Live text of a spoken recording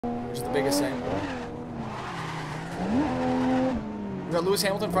is the biggest thing. We got Lewis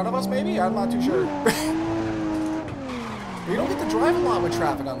Hamilton in front of us, maybe? I'm not too sure. You don't get to drive a lot with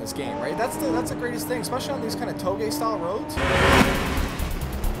traffic on this game, right? That's the greatest thing, especially on these kind of toge style roads.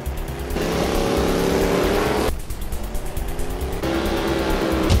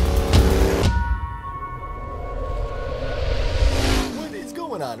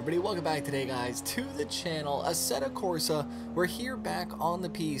 Everybody, welcome back today, guys, to the channel. Assetto Corsa. We're here back on the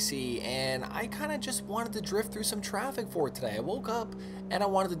PC, and I kind of just wanted to drift through some traffic for today. I woke up and I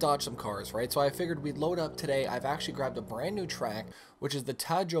wanted to dodge some cars, right? So I figured we'd load up today. I've actually grabbed a brand new track, which is the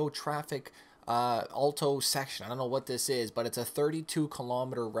Tajo traffic Alto section. I don't know what this is, but it's a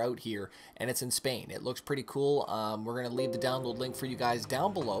 32-kilometer route here, and it's in Spain. It looks pretty cool. We're going to leave the download link for you guys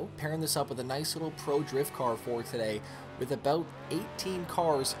down below. Pairing this up with a nice little pro drift car for today, with about 18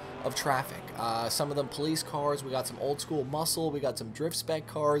 cars of traffic. Some of them police cars. We got some old school muscle. We got some drift spec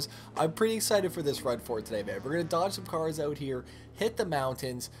cars. I'm pretty excited for this run for today, man. We're going to dodge some cars out here, hit the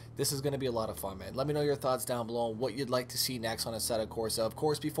mountains. This is going to be a lot of fun, man. Let me know your thoughts down below on what you'd like to see next on Assetto Corsa. Of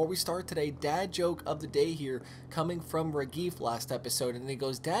course, before we start today, dad joke of the day here, coming from Ragif last episode, and he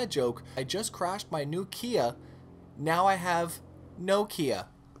goes, dad joke, I just crashed my new Kia. Now I have no Kia.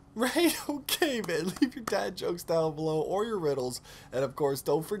 Right? Okay, man. Leave your dad jokes down below or your riddles. And of course,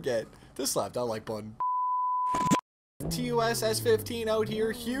 don't forget to slap that like button. TUS S15 out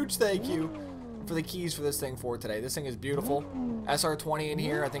here. Huge thank you for the keys for this thing for today. This thing is beautiful. SR20 in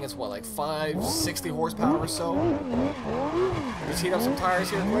here. I think it's what, like 560 horsepower or so. Just heat up some tires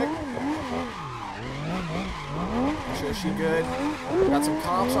here quick. Make sure she's good. We got some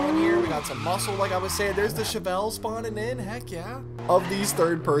comps on here. We got some muscle, like I was saying. There's the Chevelle spawning in. Heck yeah. Of these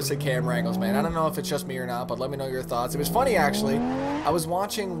third-person camera angles, man. I don't know if it's just me or not, but let me know your thoughts. It was funny, actually. I was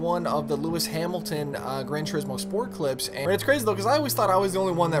watching one of the Lewis Hamilton Gran Turismo Sport clips, and it's crazy, though, because I always thought I was the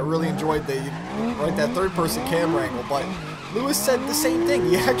only one that really enjoyed that third-person camera angle, but Lewis said the same thing.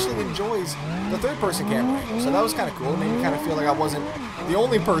 He actually enjoys the third-person camera angle, so that was kind of cool. It made me kind of feel like I wasn't the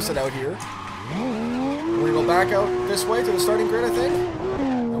only person out here. We're going to go back out this way to the starting grid, I think.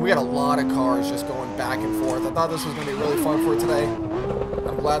 And we got a lot of cars just going back and forth. I thought this was going to be really fun for today.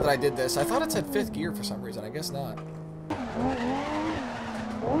 I'm glad that I did this. I thought it said 5th gear for some reason. I guess not.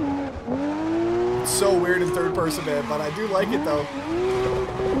 It's so weird in third person, man, but I do like it, though.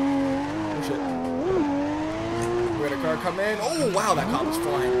 Oh, shit. We had a car come in. Oh, wow, that cop was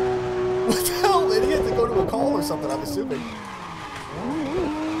flying. What the hell, man? He had to go to a call or something, I'm assuming.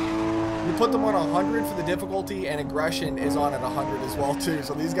 You put them on 100 for the difficulty, and aggression is on at 100 as well, too.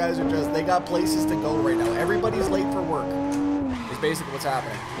 So these guys are just, they got places to go right now. Everybody's late for work. Is basically what's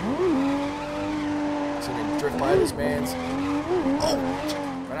happening. So we can drift by this man's.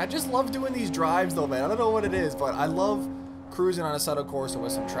 Oh! But I just love doing these drives, though, man. I don't know what it is, but I love cruising on Assetto Corsa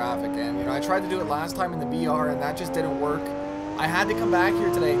with some traffic. And, you know, I tried to do it last time in the VR, and that just didn't work. I had to come back here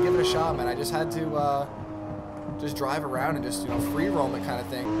today and give it a shot, man. I just had to, just drive around and just, you know, free roam it kind of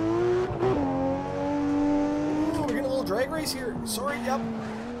thing. Ooh, we're getting a little drag race here. Sorry, yep.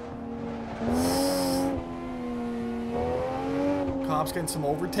 Cops getting some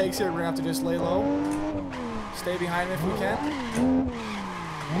overtakes here. We're gonna have to just lay low. Stay behind him if we can.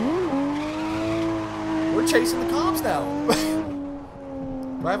 We're chasing the cops now.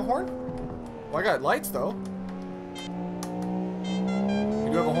 Do I have a horn? Well, I got lights though. We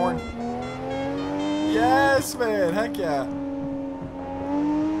do have a horn. Yes, man. Heck yeah.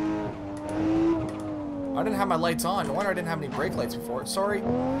 I didn't have my lights on. No wonder I didn't have any brake lights before. Sorry. There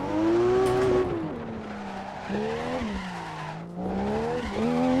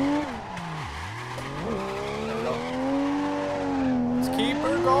we go. Let's keep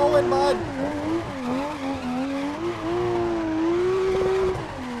her going, bud.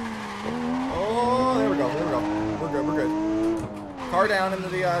 Oh, there we go. There we go. We're good. We're good. Car down into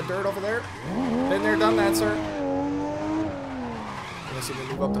the dirt over there. Been there, done that, sir. Let's see if we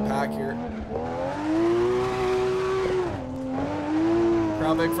move up the pack here.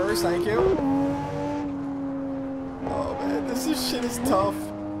 Crown big first, thank you. Oh man, this shit is tough.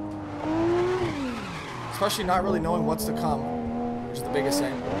 Especially not really knowing what's to come, which is the biggest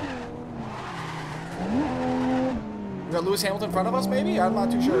thing. We got Lewis Hamilton in front of us, maybe? I'm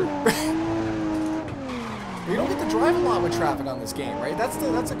not too sure. You don't get to drive a lot with traffic on this game, right? That's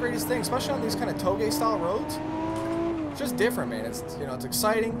the greatest thing, especially on these kind of toge style roads. It's just different, man. It's, you know, it's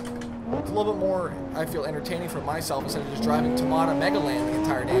exciting. It's a little bit more, I feel, entertaining for myself instead of just driving Tamada Megaland the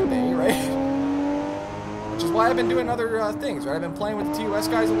entire damn day, right? Which is why I've been doing other things, right? I've been playing with the TUS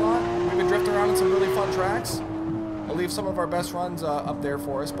guys a lot. We've been drifting around on some really fun tracks. I'll leave some of our best runs up there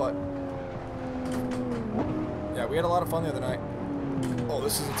for us, but yeah, we had a lot of fun the other night. Oh,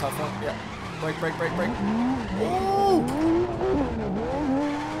 this is a tough one. Yeah. Brake, brake, brake, brake. Oh!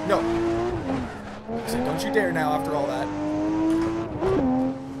 No. So don't you dare now after all that.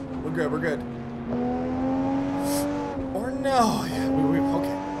 We're good, we're good. Or no. Yeah, we're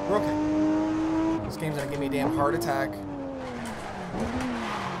okay. We're okay. This game's gonna give me a damn heart attack.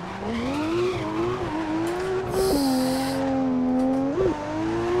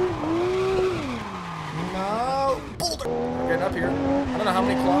 No. Boulder! We're getting up here. I don't know how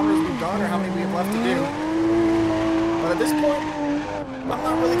many kilometers we've done or how many we have left to do. But at this point, I'm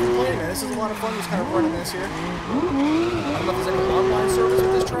not really complaining, man. This is a lot of fun just kind of running this here. I don't know if there's any online service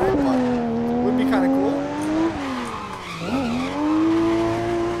with this track, but it would be kind of cool.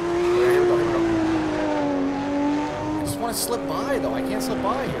 Yeah, here we go, here we go. I just want to slip by, though. I can't slip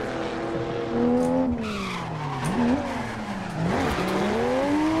by here.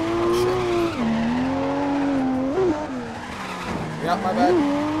 Oh, shit. Yeah, my bad.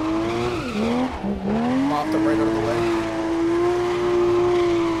 Mopped them right out of the way.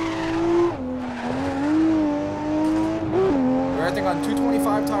 Everything on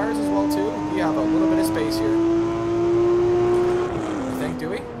 225 tires as well too. We have a little bit of space here. I think, do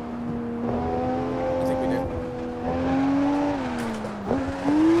we? I think we do.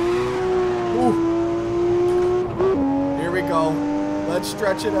 Ooh. Here we go. Let's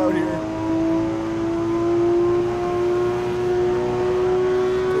stretch it out here.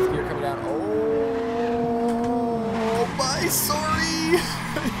 Fifth gear coming down. Oh my, sorry.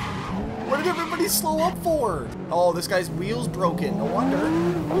 What did everybody slow up for? Oh, this guy's wheel's broken. No wonder.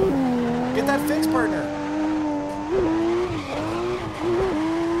 Get that fixed, partner.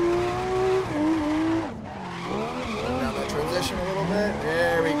 Down that transition a little bit.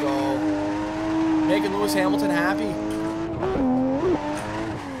 There we go. Making Lewis Hamilton happy.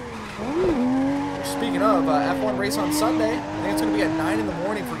 Speaking of, F1 race on Sunday. I think it's going to be at 9 in the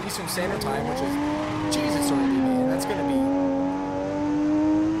morning for Eastern Standard Time, which is, Jesus, already, man. That's going to be...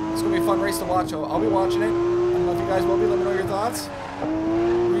 It's going to be a fun race to watch. I'll be watching it. I don't know if you guys will be. Let me know your thoughts.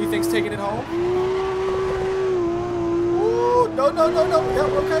 Who do you think's taking it home? Ooh, no, no, no, no. Yeah,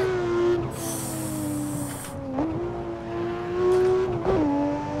 we're okay.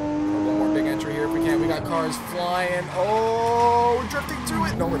 One more big entry here if we can. We got cars flying. Oh, we're drifting through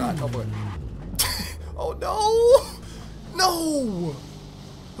it. No, we're not. Oh, boy. Oh, no. No.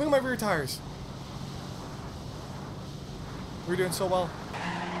 Look at my rear tires. We're doing so well.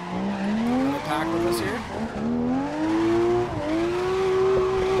 Pack with us here.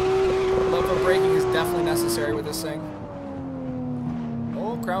 Level braking is definitely necessary with this thing.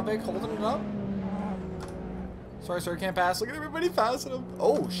 Oh, Crown Vic holding it up. Sorry, sir, can't pass. Look at everybody passing him.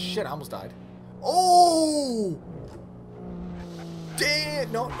 Oh, shit, I almost died. Oh!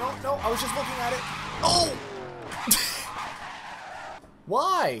 Damn! No, no, no. I was just looking at it. Oh!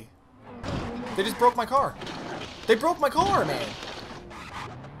 Why? They just broke my car. They broke my car, man.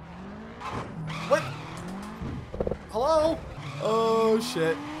 What? Hello? Oh,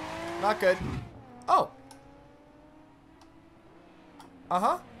 shit. Not good. Oh.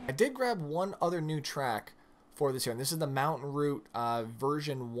 Uh-huh. I did grab one other new track for this here, and this is the Mountain Route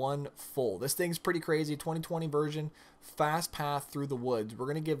version 1 full. This thing's pretty crazy, 2020 version, fast path through the woods. We're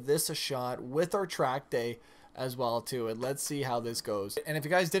going to give this a shot with our track day as well too, and let's see how this goes. And if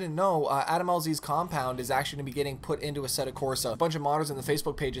you guys didn't know, Adam LZ's compound is actually going to be getting put into Assetto Corsa. A bunch of modders in the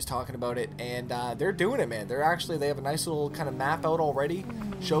Facebook pages talking about it, and they're doing it, man. They have a nice little kind of map out already,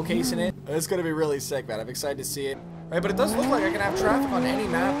 showcasing it. It's going to be really sick, man. I'm excited to see it. Right, but it does look like I can have traffic on any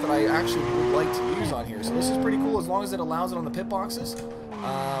map that I actually would like to use on here. So this is pretty cool as long as it allows it on the pit boxes.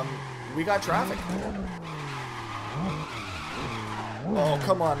 We got traffic. Oh,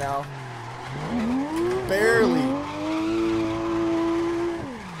 come on now. Barely.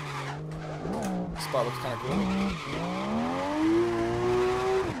 This spot looks kind of cool.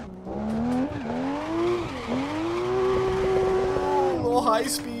 Oh, a little high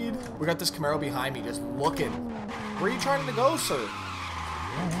speed. We got this Camaro behind me just looking. Where are you trying to go, sir?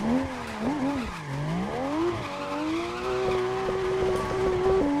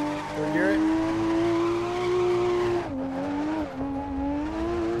 Third gear it.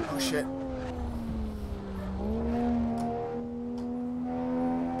 Oh, shit.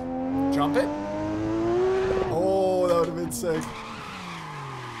 Jump it? Oh, that would have been sick.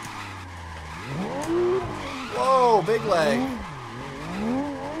 Whoa, big leg.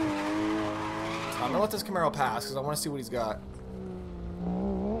 I'm gonna let this Camaro pass because I want to see what he's got.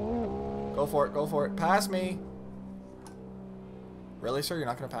 Go for it, go for it. Pass me. Really, sir? You're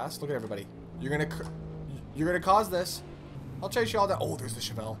not gonna pass? Look at everybody. You're gonna cause this. I'll chase you all down. Oh, there's the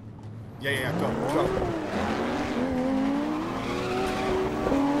Chevelle. Yeah, go.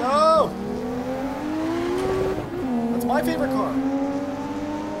 my favorite car.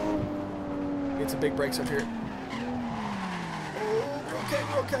 Get some big brakes up here. Oh, we're okay,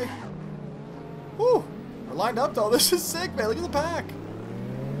 we're okay. Woo! We're lined up though. This is sick, man. Look at the pack.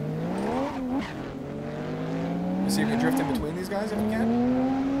 Let's see if we can drift in between these guys if we can.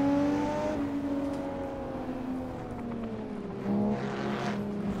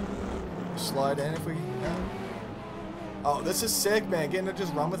 Slide in if we can. Oh, this is sick, man. Getting to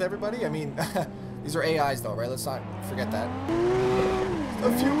just run with everybody. I mean, these are AIs though, right? Let's not forget that.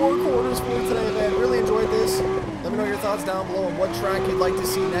 A few more quarters for today, man. Really enjoyed this. Let me know your thoughts down below on what track you'd like to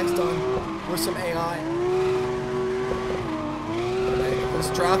see next on with some AI. Those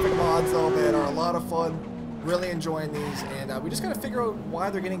traffic mods though, man, are a lot of fun. Really enjoying these, and we just gotta figure out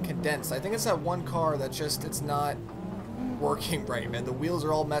why they're getting condensed. I think it's that one car that just, it's not working right, man. The wheels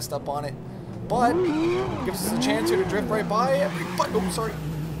are all messed up on it, but gives us a chance here to drift right by everybody. Oh, sorry.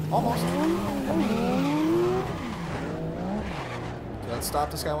 Almost. Okay, let's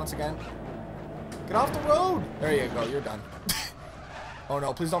stop this guy once again. Get off the road. There you go. You're done. Oh,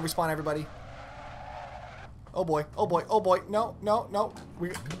 no. Please don't respawn everybody. Oh, boy. Oh, boy. Oh, boy. No, no, no.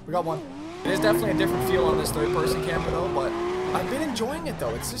 We got one. It is definitely a different feel on this third-person camera, though, but I've been enjoying it,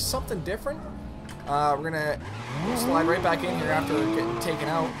 though. It's just something different. We're going to slide right back in here after getting taken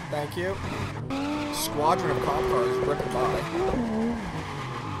out. Thank you. Squadron of cop cars ripping by.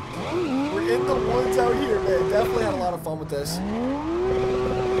 We're in the woods out here, man. Definitely had a lot of fun with this.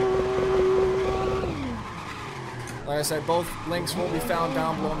 Like I said, both links will be found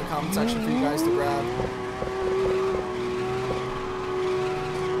down below in the comment section for you guys to grab.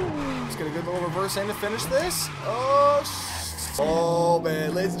 Let's get a good little reverse in to finish this. Oh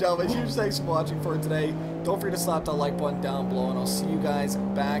man, ladies and gentlemen, huge thanks for watching for today. Don't forget to slap that like button down below, and I'll see you guys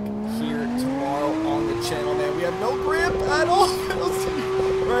back here tomorrow on the channel, man. We have no grip at all. I'll see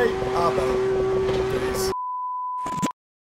you right up.